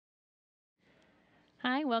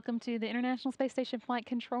Hi, welcome to the International Space Station Flight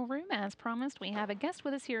Control Room. As promised, we have a guest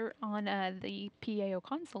with us here on the PAO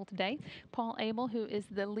console today, Paul Abell, who is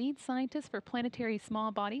the lead scientist for Planetary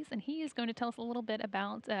Small Bodies, and he is going to tell us a little bit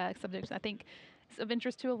about subjects I think is of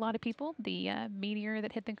interest to a lot of people, the meteor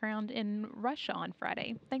that hit the ground in Russia on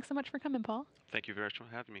Friday. Thanks so much for coming, Paul. Thank you very much for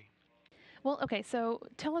having me. Well, okay, so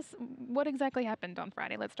tell us what exactly happened on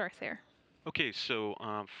Friday. Let's start there. Okay, so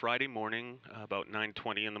Friday morning, about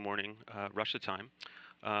 9:20 in the morning, Russia time,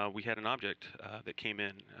 we had an object that came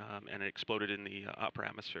in and it exploded in the upper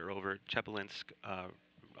atmosphere over Chelyabinsk,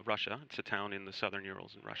 Russia. It's a town in the southern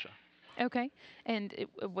Urals in Russia. Okay, and it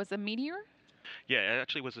was a meteor? Yeah, it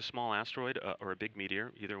actually was a small asteroid or a big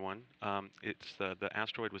meteor, either one. It's the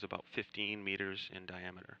asteroid was about 15 meters in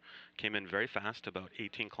diameter. Came in very fast, about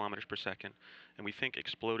 18 kilometers per second, and we think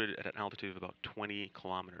exploded at an altitude of about 20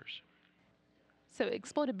 kilometers. So it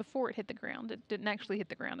exploded before it hit the ground. It didn't actually hit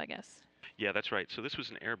the ground, I guess. Yeah, that's right. So this was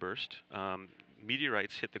an airburst.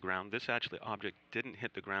 Meteorites hit the ground. This actually object didn't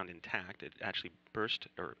hit the ground intact. It actually burst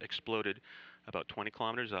or exploded about 20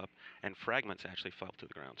 kilometers up, and fragments actually fell to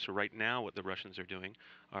the ground. So right now, what the Russians are doing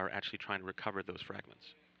are actually trying to recover those fragments.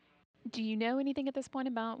 Do you know anything at this point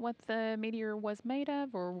about what the meteor was made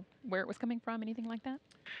of or where it was coming from, anything like that?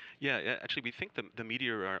 Yeah, actually, we think the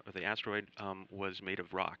meteor or the asteroid was made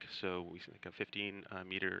of rock. So we think a 15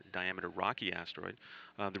 meter diameter rocky asteroid.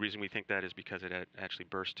 The reason we think that is because it had actually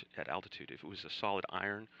burst at altitude. If it was a solid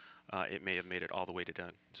iron, it may have made it all the way to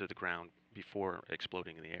the ground before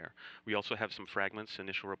exploding in the air. We also have some fragments.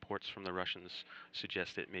 Initial reports from the Russians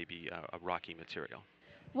suggest it may be a rocky material.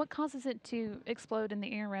 What causes it to explode in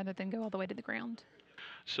the air rather than go all the way to the ground?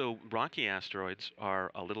 So rocky asteroids are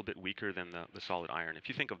a little bit weaker than the solid iron. If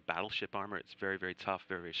you think of battleship armor, it's very, very tough,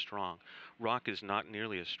 very, very strong. Rock is not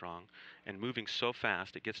nearly as strong, and moving so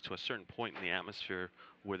fast, it gets to a certain point in the atmosphere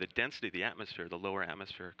where the density of the atmosphere, the lower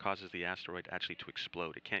atmosphere, causes the asteroid actually to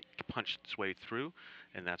explode. It can't punch its way through,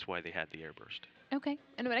 and that's why they had the airburst. Okay,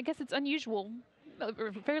 and I guess it's unusual,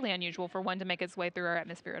 or fairly unusual for one to make its way through our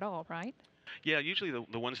atmosphere at all, right? Yeah, usually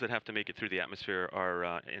the ones that have to make it through the atmosphere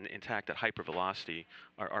are intact at hypervelocity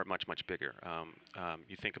are much, much bigger.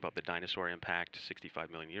 You think about the dinosaur impact 65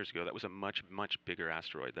 million years ago. That was a much, much bigger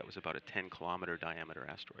asteroid. That was about a 10-kilometer diameter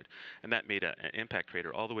asteroid. And that made an impact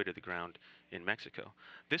crater all the way to the ground in Mexico.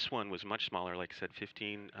 This one was much smaller, like I said,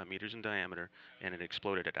 15 meters in diameter, and it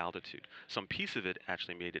exploded at altitude. Some piece of it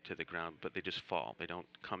actually made it to the ground, but they just fall. They don't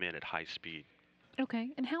come in at high speed. Okay,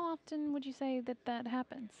 and how often would you say that that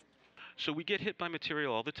happens? So we get hit by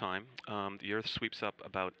material all the time. The Earth sweeps up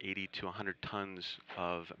about 80 to 100 tons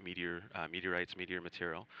of meteorites, meteor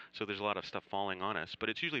material. So there's a lot of stuff falling on us, but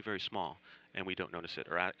it's usually very small, and we don't notice it.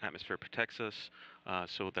 Our atmosphere protects us,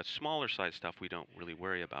 so that smaller size stuff we don't really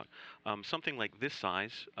worry about. Something like this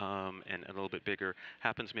size and a little bit bigger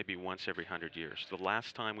happens maybe once every 100 years. The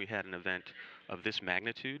last time we had an event of this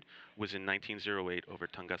magnitude was in 1908 over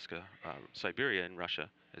Tunguska, Siberia in Russia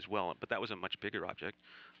as well, but that was a much bigger object.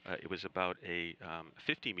 It was about a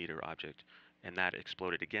 50-meter object, and that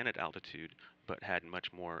exploded again at altitude, but had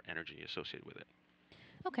much more energy associated with it.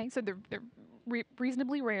 Okay, so they're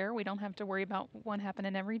reasonably rare. We don't have to worry about one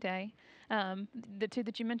happening every day. The two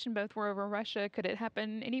that you mentioned both were over Russia. Could it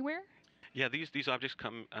happen anywhere? Yeah, these objects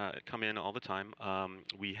come in all the time.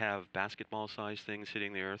 We have basketball-sized things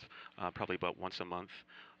hitting the Earth, probably about once a month.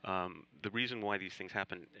 The reason why these things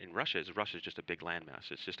happen in Russia is Russia is just a big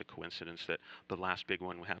landmass. It's just a coincidence that the last big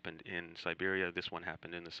one happened in Siberia. This one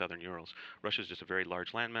happened in the southern Urals. Russia is just a very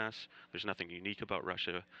large landmass. There's nothing unique about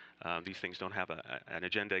Russia. These things don't have an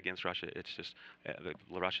agenda against Russia. It's just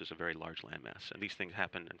Russia is a very large landmass, and these things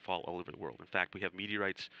happen and fall all over the world. In fact, we have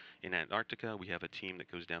meteorites in Antarctica. We have a team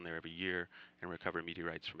that goes down there every year and recover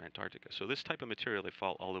meteorites from Antarctica. So this type of material, they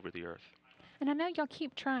fall all over the Earth. And I know y'all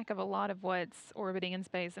keep track of a lot of what's orbiting in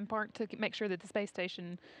space, in part to make sure that the space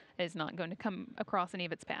station is not going to come across any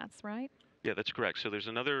of its paths, right? Yeah, that's correct. So there's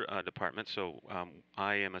another department. So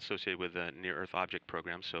I am associated with the Near Earth Object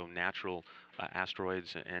Program, so natural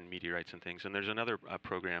asteroids and meteorites and things. And there's another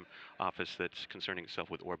program office that's concerning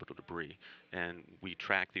itself with orbital debris. And we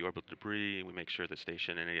track the orbital debris. We make sure the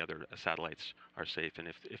station and any other satellites are safe. And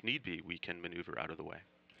if need be, we can maneuver out of the way.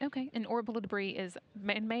 Okay, and orbital debris is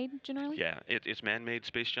man-made generally? Yeah, it's man-made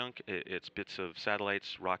space junk. It's bits of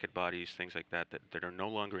satellites, rocket bodies, things like that are no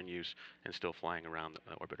longer in use and still flying around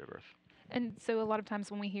the orbit of Earth. And so a lot of times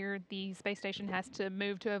when we hear the space station has to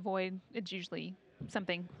move to avoid, it's usually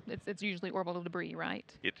something, it's usually orbital debris,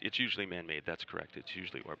 right? It's usually man-made. That's correct. It's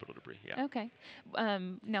usually orbital debris. Yeah. Okay.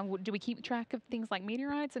 Now, do we keep track of things like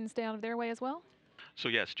meteorites and stay out of their way as well? So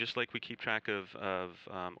yes, just like we keep track of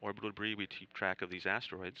orbital debris, we keep track of these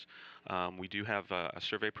asteroids. We do have a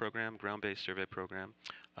survey program, ground-based survey program,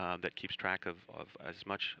 that keeps track of as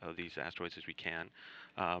much of these asteroids as we can.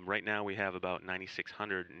 Right now, we have about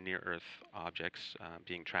 9,600 near-Earth objects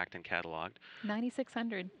being tracked and cataloged.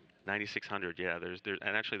 9,600. 9,600, yeah.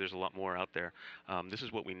 And actually there's a lot more out there. This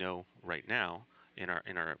is what we know right now in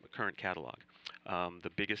our current catalog.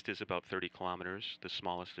 The biggest is about 30 kilometers. The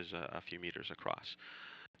smallest is a few meters across.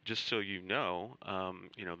 Just so you know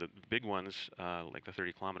the big ones, like the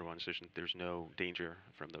 30-kilometer ones, there's no danger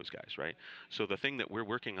from those guys, right? So the thing that we're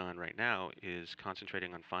working on right now is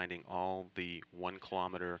concentrating on finding all the 1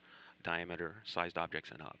 kilometer diameter sized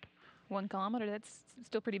objects and up. 1 kilometer, that's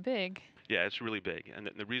still pretty big. Yeah, it's really big. And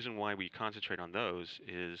the reason why we concentrate on those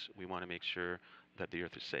is we want to make sure that the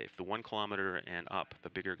Earth is safe. The 1 kilometer and up, the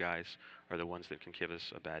bigger guys, are the ones that can give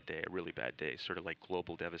us a bad day, a really bad day, sort of like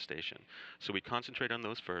global devastation. So we concentrate on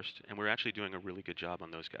those first, and we're actually doing a really good job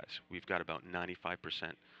on those guys. We've got about 95%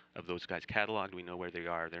 of those guys cataloged. We know where they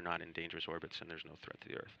are. They're not in dangerous orbits, and there's no threat to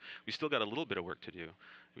the Earth. We still got a little bit of work to do.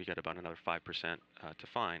 We got about another 5% to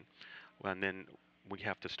find. And then we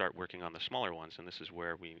have to start working on the smaller ones, and this is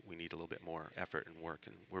where we need a little bit more effort and work,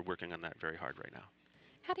 and we're working on that very hard right now.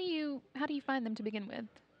 How do you find them to begin with?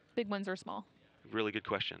 Big ones or small? Really good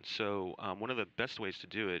question. So one of the best ways to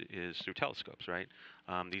do it is through telescopes, right?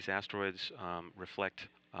 These asteroids reflect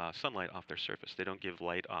sunlight off their surface. They don't give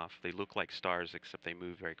light off. They look like stars, except they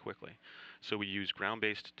move very quickly. So we use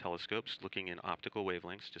ground-based telescopes looking in optical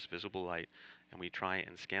wavelengths, just visible light, and we try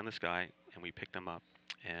and scan the sky, and we pick them up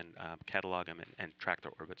and catalog them and track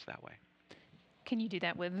their orbits that way. Can you do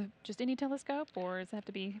that with just any telescope, or does it have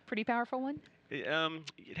to be a pretty powerful one?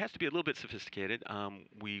 It has to be a little bit sophisticated.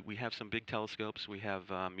 We have some big telescopes. We have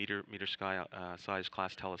meter sky size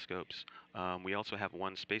class telescopes. We also have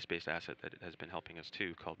one space-based asset that has been helping us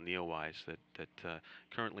too, called NEOWISE, that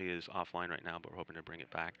currently is offline right now, but we're hoping to bring it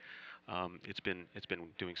back. It's been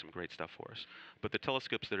doing some great stuff for us. But the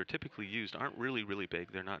telescopes that are typically used aren't really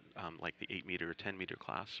big. They're not like the 8 meter or 10 meter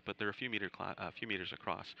class, but they're a few meters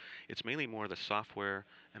across. It's mainly more the software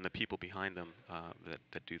and the people behind them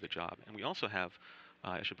that do the job. And we also have,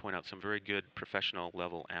 I should point out, some very good professional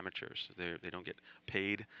level amateurs. They don't get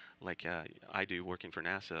paid like I do working for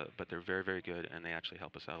NASA, but they're very good, and they actually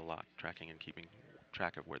help us out a lot, tracking and keeping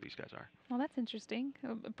track of where these guys are. Well, that's interesting.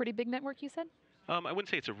 A pretty big network, you said? I wouldn't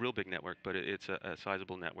say it's a real big network, but it's a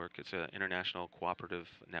sizable network. It's an international cooperative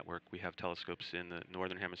network. We have telescopes in the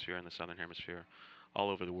northern hemisphere and the southern hemisphere, all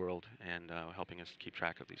over the world, and helping us keep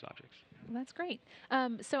track of these objects. Well, that's great.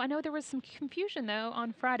 So I know there was some confusion, though,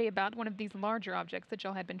 on Friday about one of these larger objects that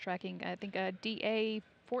y'all had been tracking. I think a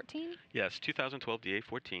DA-14? Yes, 2012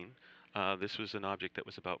 DA-14. This was an object that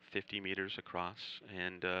was about 50 meters across,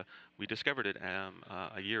 and we discovered it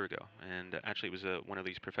a year ago. And actually, it was one of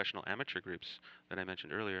these professional amateur groups that I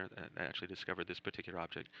mentioned earlier that actually discovered this particular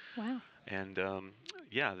object. Wow. And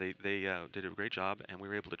yeah, they did a great job, and we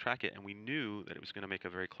were able to track it. And we knew that it was going to make a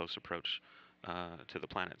very close approach to the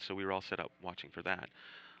planet, so we were all set up watching for that.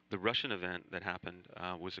 The Russian event that happened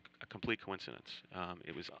was a complete coincidence.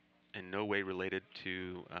 It was in no way related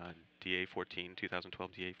to DA-14,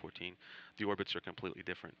 2012 DA-14. The orbits are completely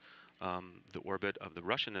different. The orbit of the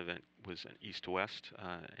Russian event was an east-to-west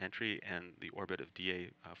entry, and the orbit of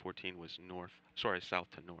DA-14 was south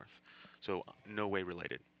to north. So no way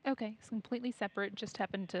related. Okay, it's completely separate, just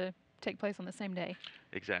happened to take place on the same day.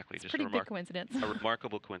 Exactly. It's a Just pretty big coincidence. a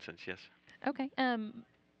remarkable coincidence, yes. Okay.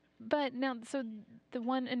 But now, so the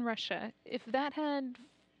one in Russia, if that had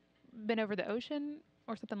been over the ocean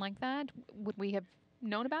or something like that, would we have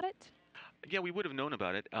known about it? Yeah, we would have known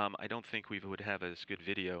about it. I don't think we would have as good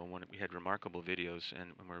video. We had remarkable videos,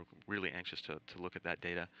 and we're really anxious to look at that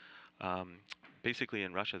data. Um, Basically,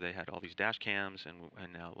 in Russia, they had all these dash cams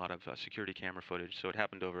and a lot of security camera footage. So it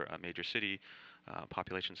happened over a major city,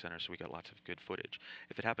 population center, so we got lots of good footage.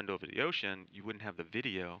 If it happened over the ocean, you wouldn't have the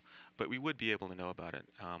video, but we would be able to know about it.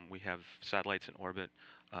 We have satellites in orbit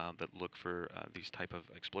that look for these type of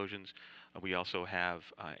explosions. We also have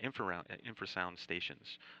infrasound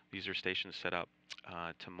stations. These are stations set up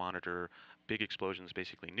to monitor big explosions,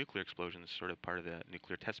 basically nuclear explosions, sort of part of the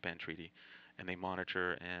Nuclear Test Ban Treaty, and they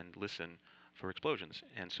monitor and listen for explosions.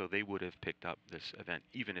 And so they would have picked up this event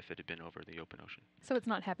even if it had been over the open ocean. So it's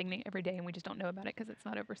not happening every day, and we just don't know about it because it's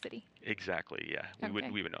not over city. Exactly, yeah. Okay.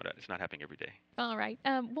 We would know that. It's not happening every day. All right.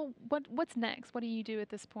 Well, what's next? What do you do at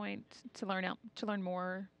this point to learn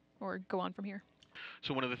more, or go on from here?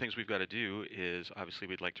 So one of the things we've got to do is, obviously,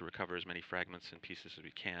 we'd like to recover as many fragments and pieces as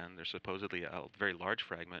we can. There's supposedly a very large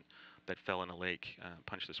fragment that fell in a lake,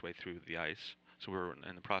 punched its way through the ice. So we're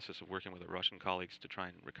in the process of working with our Russian colleagues to try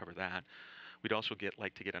and recover that. We'd also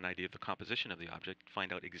like to get an idea of the composition of the object,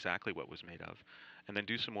 find out exactly what was made of, and then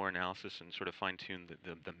do some more analysis and sort of fine-tune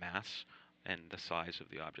the mass and the size of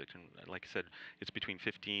the object. And like I said, it's between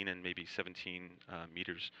 15 and maybe 17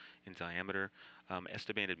 meters in diameter.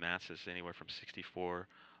 Estimated mass is anywhere from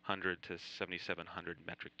 6,400 to 7,700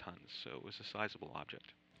 metric tons, so it was a sizable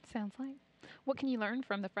object. Sounds like. What can you learn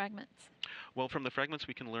from the fragments? Well, from the fragments,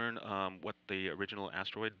 we can learn what the original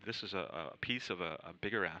asteroid. This is a piece of a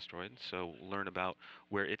bigger asteroid, so learn about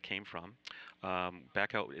where it came from,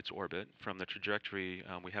 back out its orbit. From the trajectory,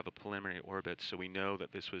 we have a preliminary orbit, so we know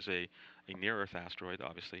that this was a near-Earth asteroid.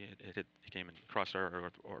 Obviously, it came and crossed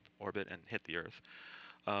our orbit and hit the Earth.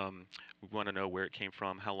 We want to know where it came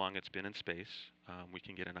from, how long it's been in space. We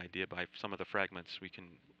can get an idea by some of the fragments. We can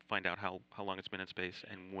find out how long it's been in space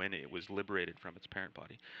and when it was liberated from its parent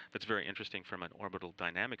body. That's very interesting from an orbital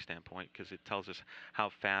dynamic standpoint because it tells us how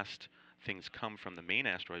fast things come from the main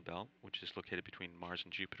asteroid belt, which is located between Mars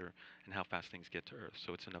and Jupiter, and how fast things get to Earth.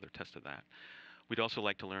 So it's another test of that. We'd also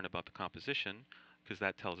like to learn about the composition because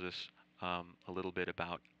that tells us a little bit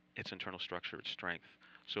about its internal structure, its strength.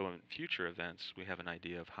 So in future events, we have an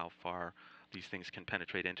idea of how far these things can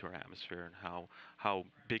penetrate into our atmosphere and how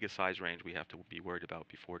big a size range we have to be worried about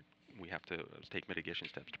before we have to take mitigation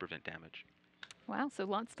steps to prevent damage. Wow, so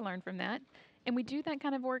lots to learn from that. And we do that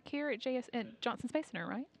kind of work here at Johnson Space Center,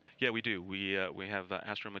 right? Yeah, we do. We have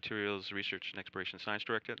Astro Materials Research and Exploration Science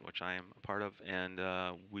Directorate, which I am a part of, and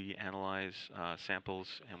we analyze samples,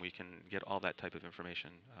 and we can get all that type of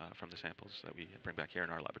information from the samples that we bring back here in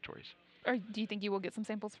our laboratories. Or do you think you will get some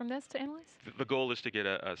samples from this to analyze? The goal is to get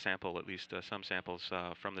a sample, at least some samples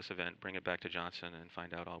from this event, bring it back to Johnson, and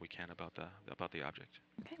find out all we can about the object.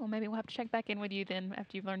 Okay, well, maybe we'll have to check back in with you then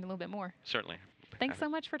after you've learned a little bit more. Certainly. Thanks so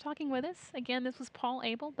much for talking with us. Again, this was Paul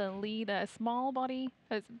Abell, the lead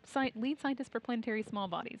lead scientist for Planetary Small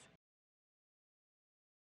Bodies.